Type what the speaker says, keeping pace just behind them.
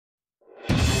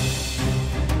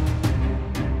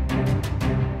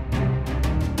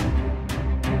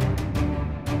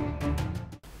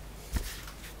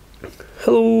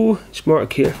Hello, it's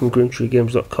Mark here from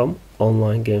GrimTreeGames.com,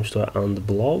 online game store and the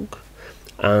blog,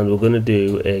 and we're going to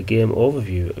do a game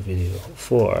overview video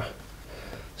for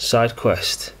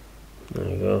SideQuest. There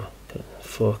we go,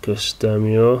 focus,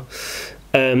 Damio.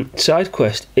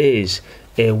 SideQuest is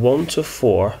a 1 to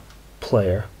 4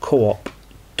 player co-op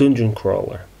dungeon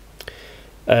crawler.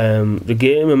 The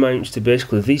game amounts to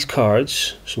basically these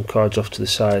cards, some cards off to the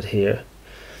side here,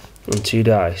 and 2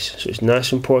 dice. So it's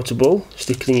nice and portable.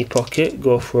 Stick it in your pocket,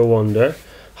 go for a wander,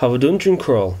 have a dungeon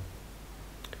crawl.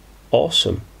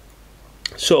 Awesome.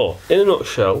 So, in a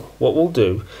nutshell, what we'll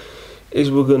do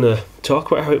is we're going to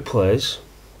talk about how it plays,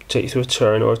 take you through a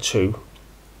turn or two,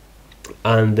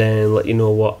 and then let you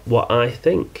know what I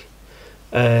think.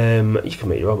 You can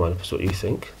make your own mind up as to what you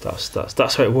think. That's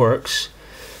how it works.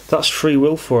 That's free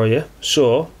will for you.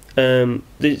 So, the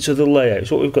layout.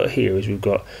 So what we've got here is we've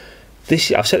got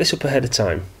this. I've set this up ahead of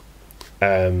time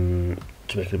to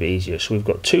make it a bit easier. So we've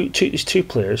got there's 2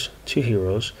 players, 2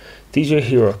 heroes. These are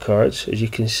hero cards. As you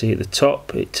can see at the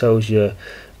top, it tells you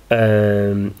how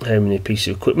many pieces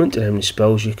of equipment and how many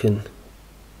spells you can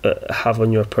have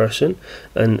on your person,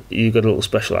 and you've got a little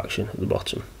special action at the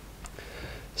bottom.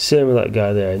 Same with that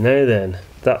guy there. Now then,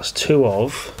 that's 2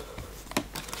 of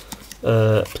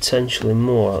potentially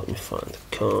more. Let me find the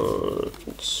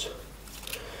cards.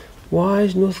 Why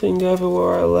is nothing ever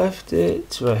where I left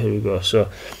it? Right, here we go. So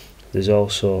there's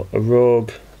also a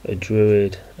rogue, a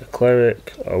druid, a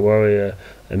cleric, a warrior,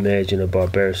 a mage, and a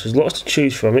barbarian. So there's lots to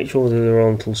choose from. Each one with their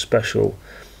own little special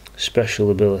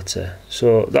ability.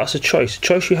 So that's a choice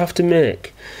you have to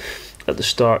make at the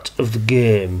start of the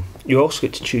game. You also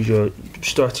get to choose your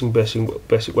starting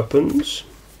basic weapons.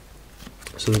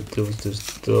 So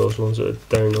there's those ones that are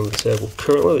down on the table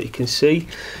currently that you can see.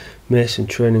 Mace and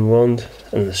training wand,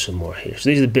 and there's some more here. So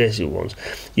these are the basic ones.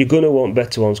 You're going to want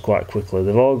better ones quite quickly.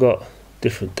 They've all got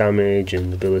different damage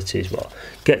and abilities. Well,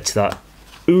 get to that.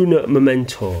 Una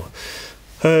memento.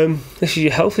 This is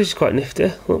your health. This is quite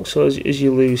nifty. Look, so as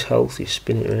you lose health, you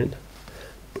spin it around.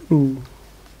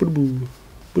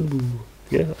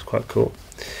 Yeah, that's quite cool.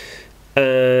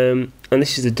 And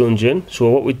this is the dungeon. So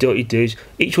what you do is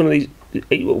each one of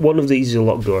these is a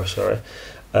locked door. Sorry.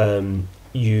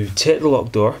 You take the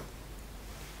locked door.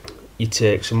 You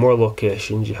take some more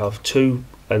locations. You have 2,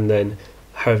 and then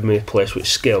however many players,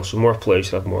 which scale. So more players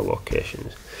have more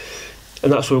locations,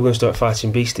 and that's where we're going to start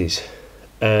fighting beasties.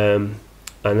 And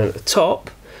then at the top,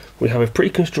 we have a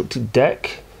pre-constructed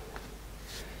deck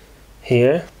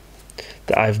here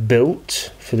that I've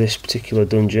built for this particular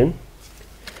dungeon,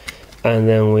 and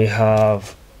then we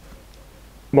have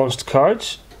monster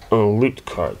cards and loot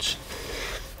cards.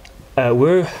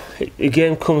 The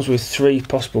game comes with 3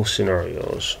 possible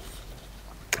scenarios.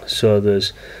 So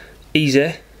there's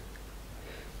easy,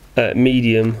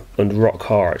 medium, and rock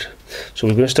hard. So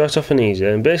we're going to start off on easy,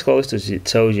 and basically all this does is it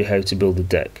tells you how to build a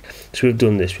deck. So we've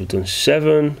done this. We've done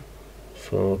 7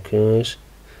 focus.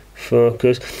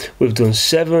 We've done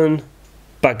 7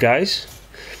 bad guys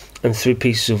and 3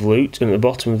 pieces of loot, and at the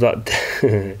bottom of that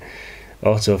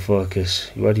autofocus.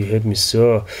 Why do you heard me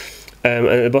so? And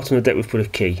at the bottom of the deck we've put a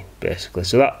key, basically.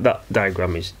 So that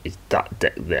diagram is that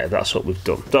deck there. That's what we've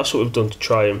done. That's what we've done to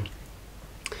try and.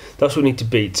 That's what we need to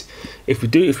beat. If we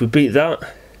beat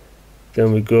that,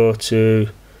 then we go to.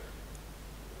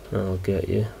 I'll get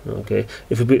you. Okay.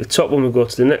 If we beat the top one, we go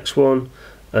to the next one,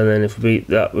 and then if we beat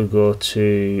that, we go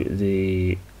to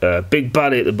the big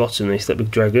baddie at the bottom. This that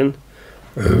big dragon.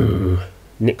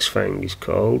 Nyx Fang is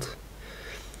called.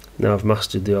 Now I've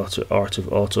mastered the art of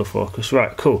autofocus.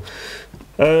 Right, cool.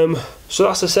 So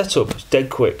that's the setup. It's dead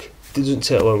quick. It doesn't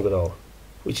take long at all,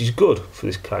 which is good for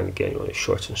this kind of game when it's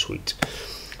short and sweet.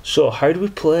 So how do we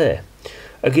play?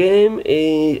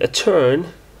 A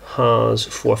turn has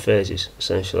 4 phases,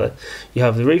 essentially. You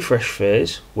have the refresh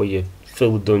phase, where you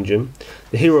fill the dungeon.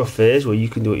 The hero phase, where you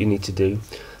can do what you need to do.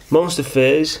 Monster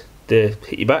phase, they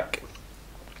hit you back.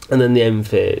 And then the end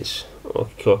phase.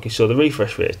 Okay, so the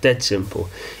refresh phase, dead simple.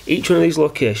 Each one of these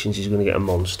locations is going to get a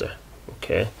monster.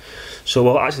 Okay, so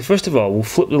well, actually, first of all, we'll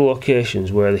flip the locations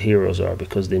where the heroes are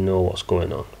because they know what's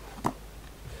going on.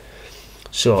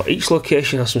 So each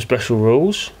location has some special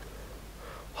rules.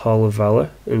 Hall of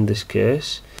Valor, in this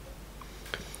case.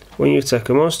 When you attack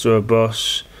a monster or a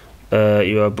boss,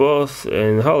 you are both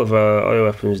in the Hall of Valor. All your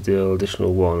weapons deal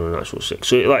additional 1 and natural 6.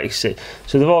 So, like you say,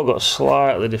 so they've all got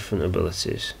slightly different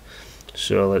abilities.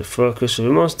 So let it focus. So if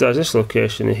a monster dies this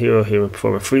location, the hero here will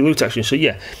perform a free loot action. So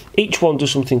yeah, each one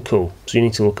does something cool. So you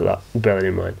need to look at that, bear that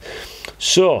in mind.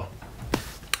 So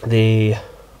the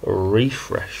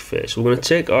refresh phase. So we're going to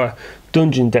take our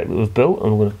dungeon deck that we've built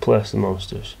and we're going to place the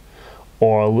monsters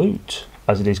or loot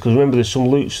as it is, because remember there's some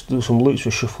loots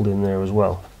were shuffled in there as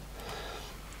well.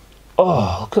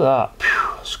 Oh, look at that.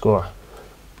 Phew, score.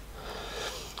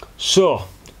 So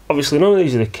obviously none of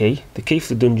these are the key. The key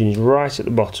for the dungeon is right at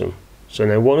the bottom. So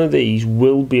now one of these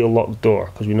will be a locked door,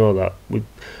 because we know that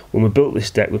when we built this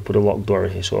deck we put a locked door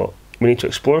in here. So we need to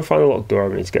explore and find the locked door.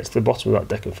 We need to get to the bottom of that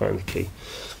deck and find the key.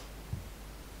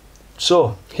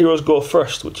 So heroes go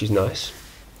first, which is nice.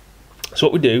 So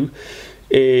what we do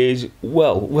is,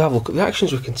 well, we have a look at the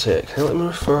actions we can take. Now let me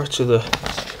refer to the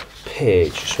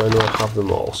page so I know I have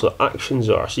them all. So actions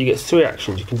are, so you get 3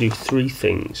 actions. You can do 3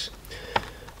 things.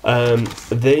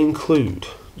 They include,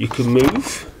 you can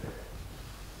move,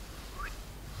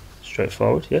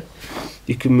 straightforward, yeah.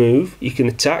 You can move, you can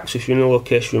attack, so if you're in a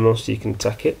location with a monster you can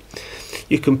attack it.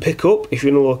 You can pick up, if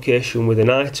you're in a location with an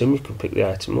item, you can pick the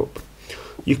item up.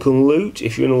 You can loot,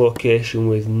 if you're in a location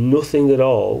with nothing at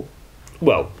all,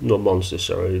 well, no monster,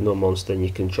 sorry, no monster, then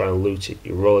you can try and loot it.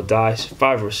 You roll a dice,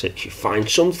 5 or 6, you find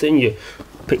something, you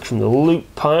pick from the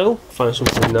loot pile, find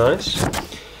something nice.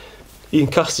 You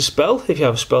can cast a spell if you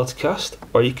have a spell to cast,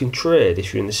 or you can trade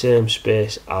if you're in the same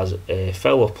space as a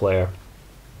fellow player.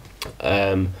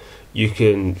 You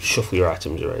can shuffle your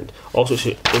items around. Also, it's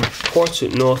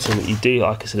important noting that you do,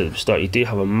 like I said at the start, you do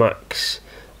have a max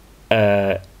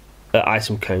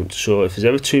item count. So if there's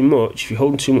ever too much, if you're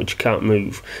holding too much you can't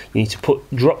move, you need to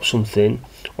drop something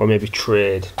or maybe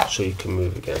trade so you can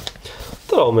move again.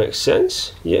 That all makes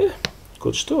sense, yeah,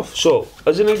 good stuff. So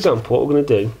as an example, what we're going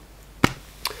to do,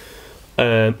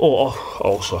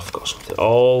 also I forgot something.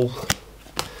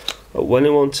 At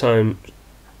one time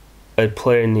a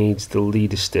player needs the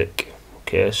leader stick.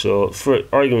 Okay, so for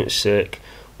argument's sake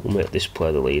we'll make this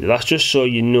player the leader. That's just so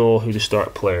you know who the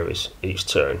start player is each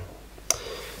turn.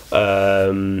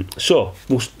 So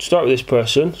we'll start with this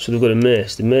person. So they've got a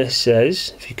mace. The mace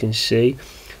says, if you can see,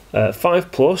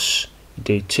 5+,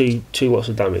 you do two lots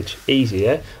of damage. Easy,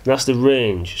 yeah? And that's the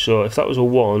range. So if that was a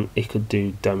 1, it could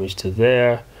do damage to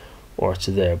there or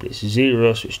to there, but it's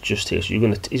 0, so it's just here. So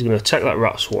he's gonna attack that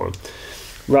rat swarm.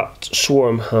 Rat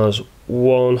swarm has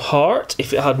 1 heart.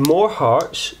 If it had more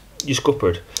hearts, you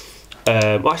scuppered.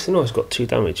 Actually no, it's got 2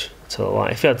 damage. Tell a lie.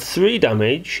 If it had 3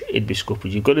 damage, it'd be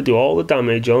scuppered. You've got to do all the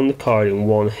damage on the card in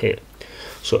 1 hit.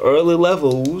 So early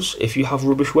levels, if you have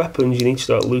rubbish weapons, you need to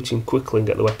start looting quickly and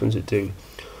get the weapons that do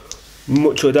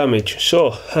much more damage.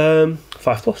 So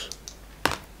 5+.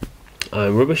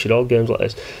 I'm rubbish at all games like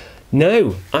this.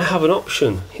 Now I have an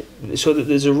option. So that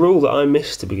there's a rule that I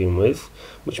missed to begin with,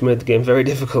 which made the game very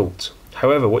difficult.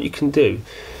 However, what you can do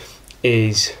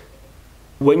is,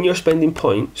 when you're spending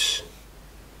points,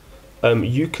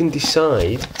 you can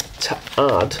decide to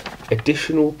add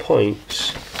additional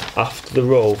points after the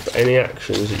roll for any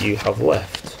actions that you have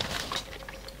left.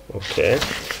 Okay,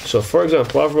 so for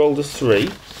example, I've rolled a 3,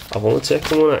 I've only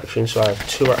taken 1 action, so I have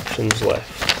 2 actions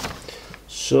left.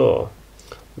 So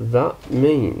that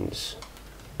means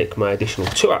take my additional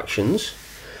 2 actions,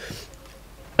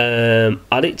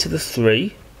 add it to the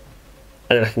 3,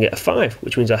 and then I can get a 5,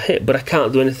 which means I hit, but I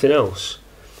can't do anything else.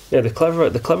 Yeah, the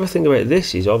clever thing about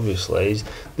this is, obviously, is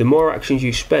the more actions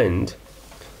you spend,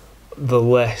 the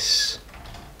less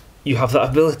you have that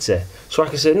ability. So I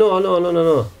can say, no,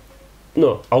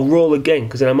 I'll roll again,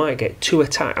 because then I might get 2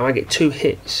 attacks, I might get 2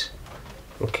 hits.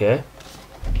 Okay,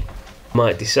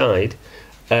 might decide,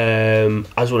 I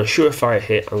just want a surefire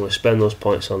hit, I'm going to spend those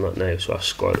points on that now, so I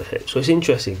score the hit. So it's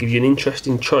interesting, it gives you an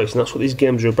interesting choice, and that's what these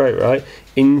games are about, right?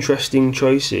 Interesting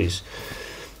choices.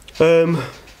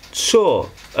 So,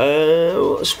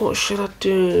 what should I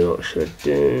do?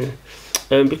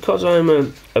 Because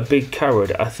I'm a big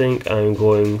coward, I think I'm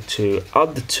going to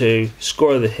add the 2,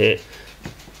 score the hit,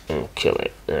 and kill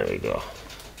it. There we go.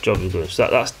 Job is done. So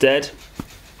that's dead.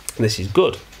 This is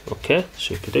good. Okay,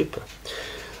 super duper.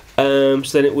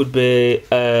 So then it would be,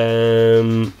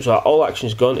 so all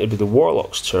actions gone, it'd be the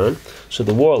Warlock's turn. So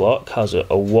the Warlock has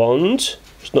a wand,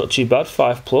 it's not too bad,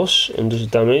 5+, and does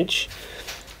damage.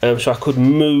 So I could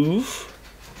move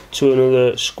to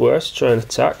another square to try and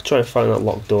attack, try and find that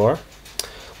locked door.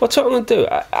 What's what I'm going to do?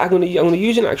 I'm going to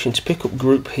use an action to pick up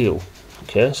group heal.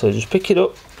 Okay, so just pick it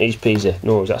up, easy peasy.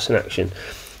 No, that's an action.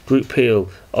 Group heal.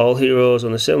 All heroes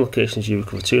on the same locations you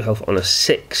recover 2 health on a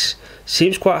 6.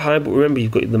 Seems quite high, but remember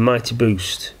you've got the mighty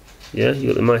boost. Yeah,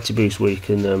 you've got the mighty boost where you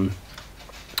can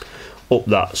up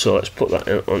that. So let's put that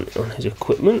on his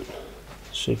equipment.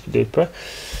 Super duper.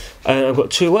 And I've got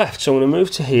 2 left, so I'm going to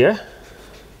move to here.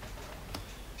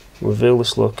 Reveal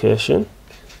this location.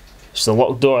 It's the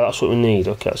locked door, that's what we need.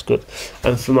 Okay, that's good.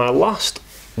 And for my last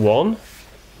one,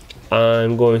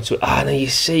 I'm going to... now you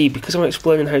see, because I'm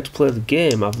explaining how to play the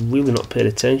game, I've really not paid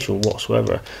attention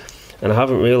whatsoever. and I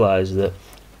haven't realised that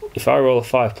if I roll a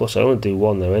 5+, I only do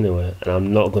 1 there anyway, and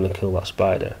I'm not going to kill that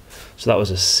spider. So that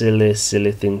was a silly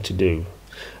thing to do.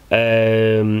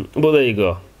 But there you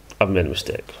go. I've made a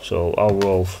mistake. So I'll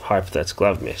roll hypothetical.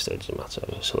 I've missed it. Doesn't matter.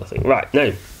 It's a silly thing. Right,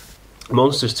 now,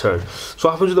 monster's turn. So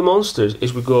what happens with the monsters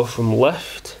is we go from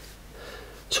left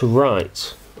to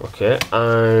right. Okay,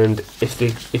 and if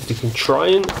they can try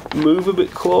and move a bit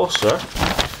closer,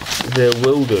 they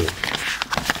will do.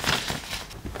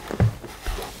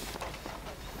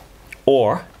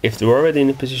 Or, if they're already in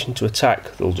a position to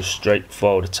attack, they'll just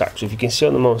straightforward attack. So if you can see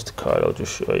on the monster card, I'll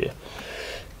just show you.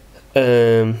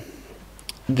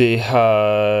 They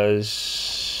has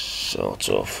sort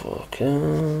of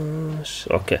focus.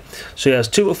 Okay, so he has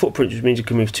 2 little footprints, which means you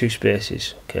can move 2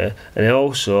 spaces. Okay, and he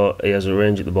has a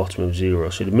range at the bottom of 0,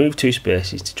 so to move 2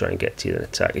 spaces to try and get to you and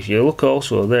attack. If you look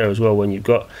also there as well, when you've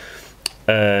got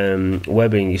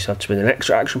webbing, you have to spend an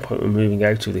extra action point when moving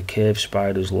out of the cave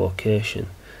spider's location.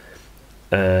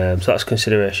 So that's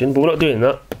consideration, but we're not doing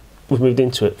that. We've moved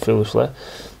into it foolishly.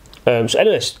 So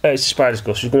anyways, it's the spider's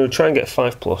go. So we're going to try and get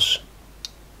 5+.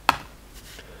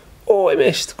 Oh, it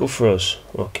missed. Good for us.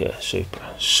 Okay, super.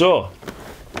 So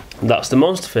that's the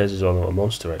monster phases on our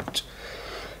monster out.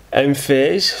 End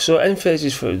phase. So end phase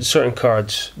is for certain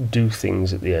cards do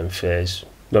things at the end phase.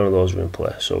 None of those are in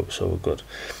play, so we're good.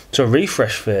 So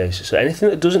refresh phase. So anything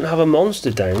that doesn't have a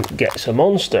monster down gets a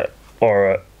monster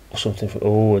or something.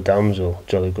 A damsel.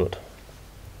 Jolly good.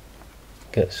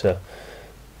 Gets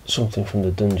something from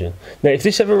the dungeon. Now, if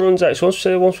this ever runs out, so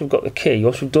once we've got the key,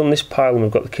 once we've done this pile and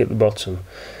we've got the key at the bottom,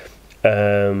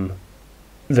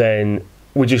 then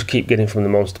we just keep getting from the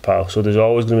monster pile. So there's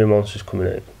always going to be monsters coming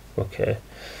out. Okay.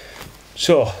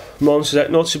 So monsters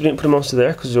out. Notice we didn't put a monster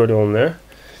there because there's already one there.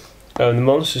 And the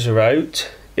monsters are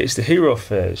out. It's the hero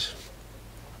phase.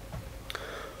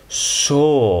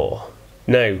 So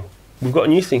now we've got a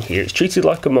new thing here. It's treated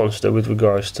like a monster with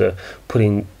regards to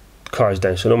putting cards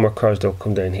down. So no more cards don't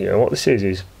come down here. And what this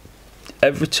is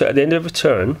at the end of every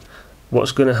turn,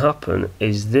 what's going to happen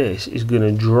is this is going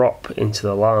to drop into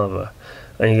the lava,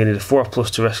 and you're going to need a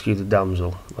 4+ to rescue the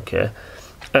damsel. Okay.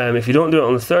 If you don't do it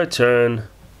on the 3rd turn,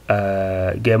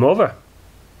 game over.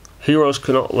 Heroes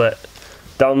cannot let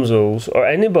damsels, or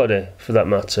anybody for that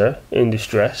matter, in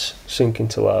distress, sink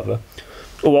into lava.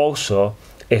 Oh, also,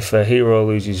 if a hero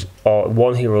loses, or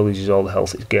one hero loses all the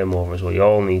health, it's game over as well. You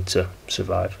all need to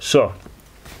survive. So,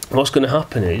 what's going to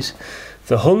happen is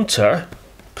the hunter,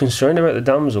 concerned about the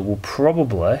damsel, will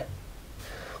probably.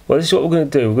 Well, this is what we're going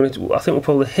to do. I think we'll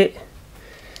probably hit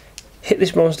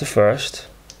this monster first.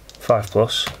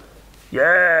 5+.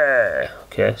 Yeah.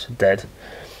 Okay, so dead.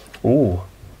 Ooh,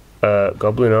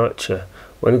 Goblin Archer.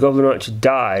 When the Goblin Archer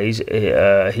dies,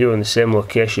 a hero in the same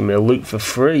location may loot for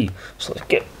free. So let's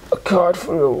get a card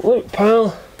from the loot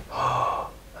pile.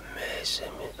 Oh,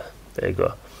 amazing. There you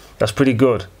go. That's pretty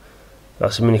good.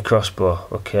 That's a mini crossbow.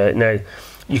 Okay, now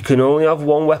you can only have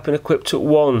one weapon equipped at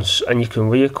once, and you can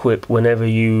re-equip whenever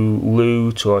you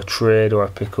loot or trade or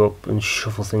pick up and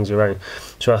shuffle things around.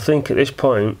 So I think at this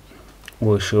point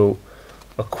we shall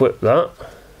equip that.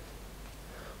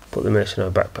 Put the mace in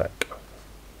our backpack.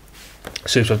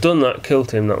 So I've done that,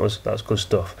 killed him. That's good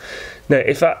stuff. Now,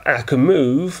 if I can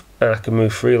move, and I can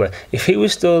move freely. If he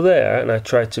was still there and I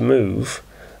tried to move,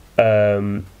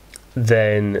 then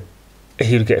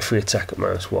he would get a free attack at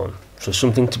 -1. So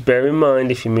something to bear in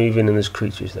mind if you're moving and there's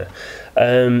creatures there.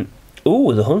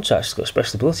 Oh, the hunter actually got a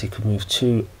special ability. He could move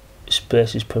 2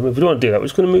 spaces per move. We don't want to do that. We're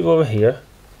just going to move over here.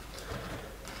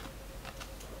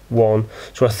 1.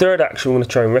 So our 3rd action, we're going to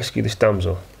try and rescue this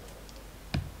damsel.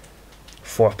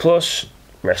 4+,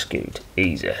 rescued,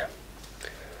 easy.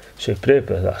 Super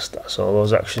duper. That's all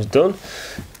those actions done.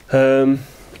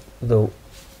 The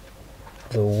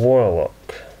warlock.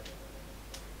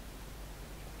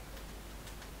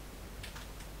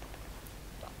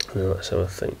 Now let's have a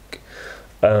think.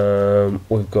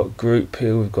 We've got group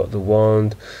here, we've got the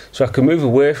wand. So I can move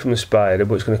away from the spider,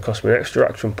 but it's going to cost me an extra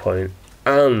action point,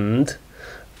 and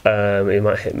it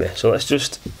might hit me. So let's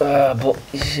just. But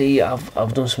you see,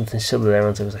 I've done something silly there,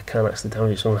 because I can't actually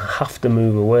damage it, so I have to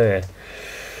move away.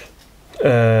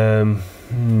 And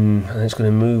it's going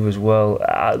to move as well.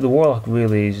 The warlock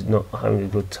really is not having a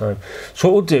good time. So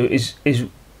what we'll do is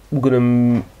we're going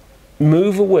to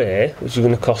move away, which is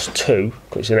going to cost 2,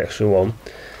 because it's an extra 1.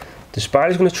 The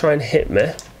spider's going to try and hit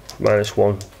me,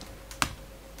 -1.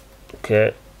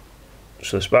 Okay,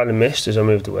 so the spider missed as I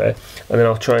moved away, and then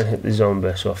I'll try and hit the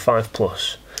zombie. So a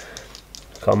 5+.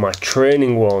 Got my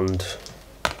training wand.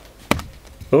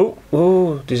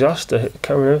 Oh, disaster! Hit the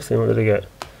camera and everything. What did I get?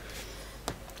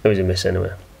 It was a miss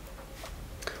anyway.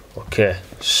 Okay,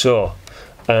 so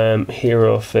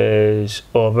Hero phase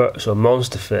over, so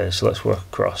monster phase, so let's work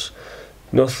across.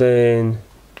 Nothing,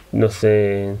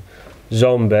 nothing.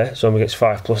 Zombie gets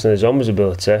 5+, and the zombie's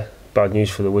ability, bad news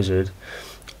for the wizard.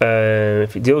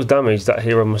 If it deals damage, that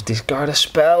hero must discard a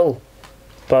spell.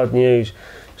 Bad news.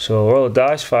 So roll a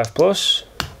dice, 5+,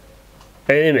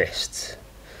 and he missed,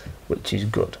 which is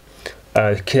good.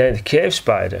 The cave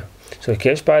spider. So the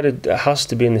cave spider has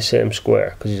to be in the same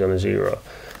square because he's on a 0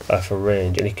 for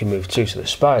range, and he can move 2. So the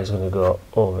spider's going to go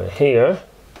over here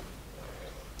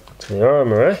to the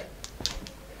armory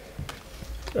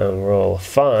and roll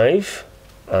 5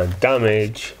 and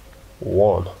damage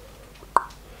 1.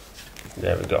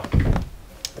 There we go.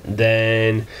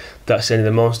 Then that's the end of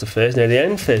the monster phase. Now the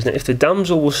end phase, now if the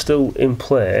damsel was still in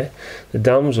play, the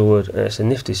damsel would, and it's a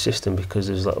nifty system because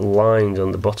there's like lines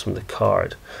on the bottom of the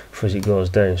card for as it goes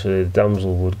down, so the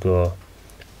damsel would go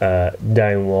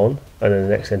down 1, and then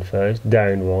the next end phase,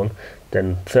 down 1,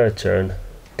 then third turn,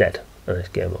 dead, and it's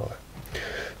game over.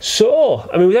 So,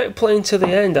 I mean, without playing to the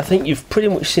end, I think you've pretty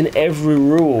much seen every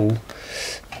rule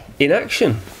in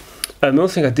action. And the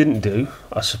only thing I didn't do,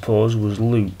 I suppose, was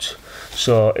loot.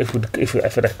 So if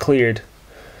I'd have cleared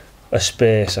a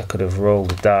space, I could have rolled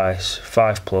the dice,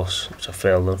 5+, which I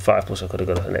failed on, 5+, I could have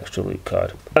got an extra loot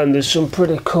card. And there's some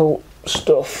pretty cool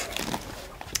stuff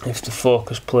if the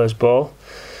focus plays ball.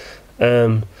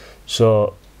 Elite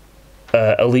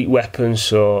weapons,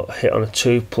 so hit on a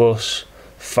 2+,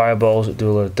 fireballs that do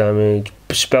a lot of damage,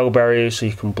 spell barriers so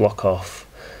you can block off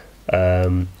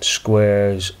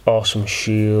squares, awesome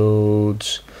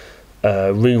shields,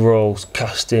 rerolls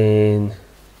casting,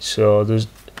 so there's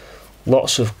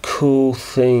lots of cool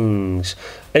things,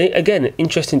 and again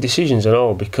interesting decisions and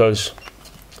all, because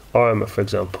armor, for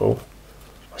example,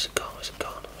 where's it gone? I've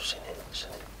seen it.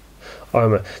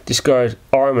 Armor, discard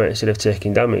armor instead of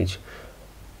taking damage,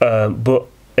 but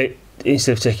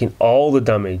instead of taking all the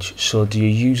damage. So do you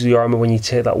use the armor when you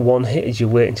take that 1 hit, or do you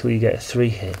wait until you get a 3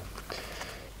 hit?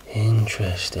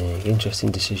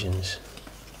 Interesting decisions.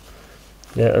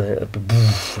 Yeah, a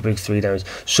big 3 damage.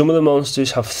 Some of the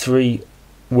monsters have 3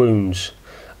 wounds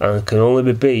and can only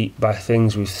be beat by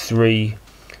things with 3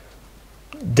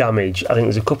 damage. I think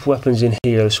there's a couple of weapons in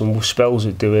here, there's some spells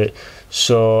that do it.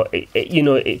 So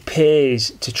it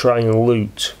pays to try and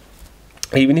loot.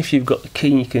 Even if you've got the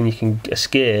key, you can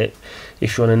escape.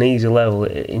 If you're on an easy level,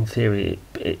 in theory,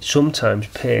 it sometimes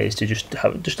pays to just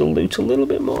loot a little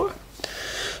bit more.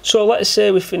 So let's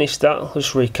say we finish that.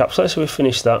 Let's recap. So let's say we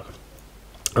finish that,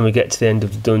 and we get to the end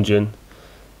of the dungeon,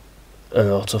 and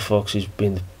autofocus has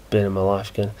been the bane of my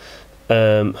life again.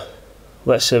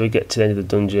 Let's say we get to the end of the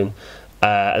dungeon,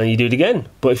 and then you do it again.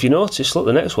 But if you notice, look,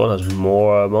 the next one has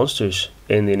more monsters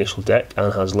in the initial deck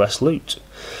and has less loot.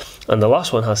 And the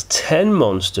last one has 10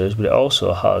 monsters, but it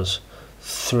also has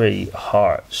 3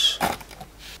 hearts.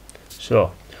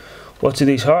 So, what are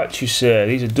these hearts, you say?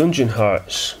 These are dungeon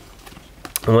hearts.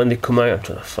 And when they come out, I'm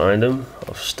trying to find them.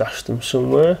 I've stashed them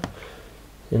somewhere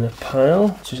in a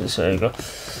pile. So there you go.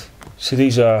 So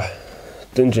these are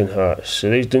dungeon hearts.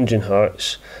 So these dungeon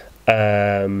hearts,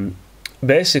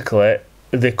 basically,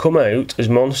 they come out as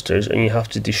monsters, and you have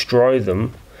to destroy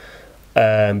them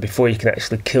before you can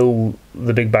actually kill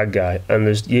the big bad guy. And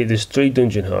there's 3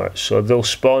 dungeon hearts, so they'll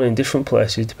spawn in different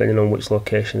places depending on which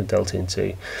location they're dealt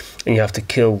into, and you have to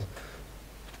kill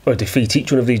or defeat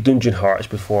each one of these dungeon hearts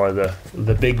before the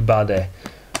big baddie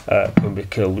can be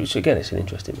killed, which again is an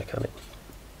interesting mechanic.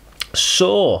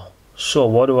 So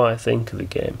what do I think of the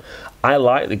game? I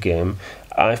like the game.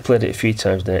 I've played it a few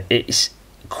times now. It's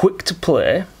quick to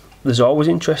play, there's always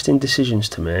interesting decisions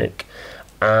to make,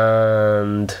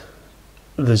 and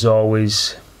there's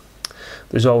always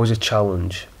a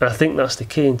challenge, and I think that's the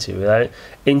key into it, right?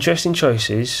 Interesting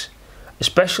choices,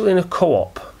 especially in a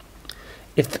co-op.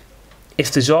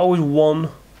 If there's always one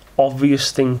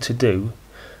obvious thing to do,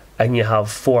 and you have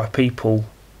 4 people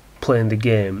playing the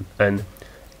game, and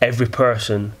every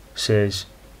person says,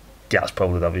 yeah, that's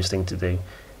probably the obvious thing to do,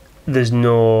 there's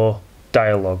no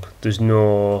dialogue, there's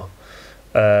no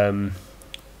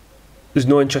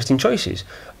interesting choices.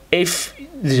 If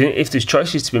there's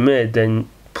choices to be made, then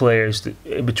players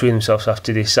between themselves have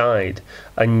to decide,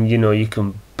 and you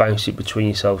can bounce it between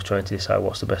yourselves trying to decide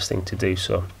what's the best thing to do.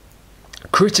 So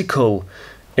critical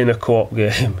in a co-op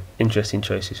game. Interesting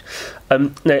choices.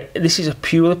 Now this is a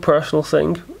purely personal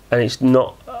thing, and it's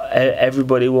not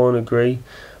everybody won't agree,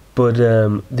 but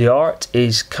the art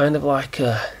is kind of like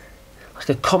a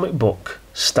comic book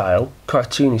style,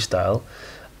 cartoony style.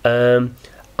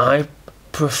 I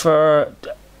prefer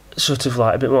sort of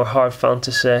like a bit more hard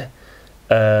fantasy,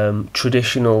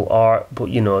 traditional art, but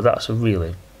that's a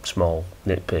really small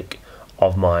nitpick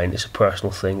of mine. It's a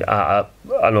personal thing. I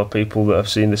know people that have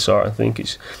seen this art and think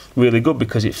it's really good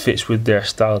because it fits with their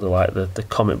style. They like the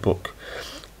comic book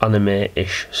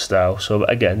anime-ish style. So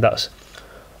again, that's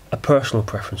a personal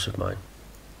preference of mine.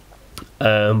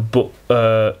 But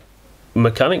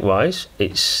mechanic wise,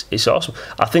 it's awesome.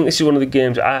 I think this is one of the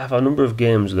games. I have a number of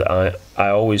games that I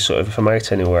always sort of, if I'm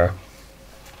out anywhere,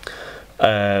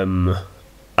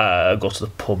 I go to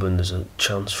the pub and there's a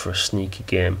chance for a sneaky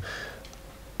game,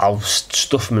 I'll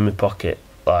stuff them in my pocket,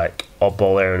 like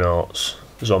Oddball Aeronauts,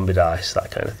 Zombie Dice,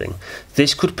 that kind of thing.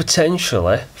 This could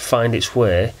potentially find its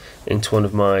way into one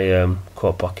of my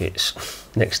coat pockets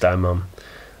next time I'm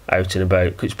out and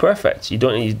about, because it's perfect. You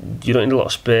don't need a lot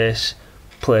of space,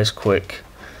 plays quick,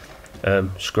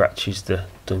 scratches the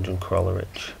dungeon crawler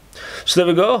itch. So there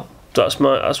we go. That's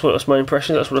my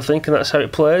impression. That's what I think, and that's how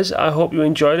it plays. I hope you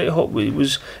enjoyed it. I hope it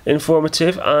was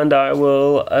informative, and I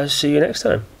will see you next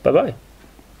time. Bye bye.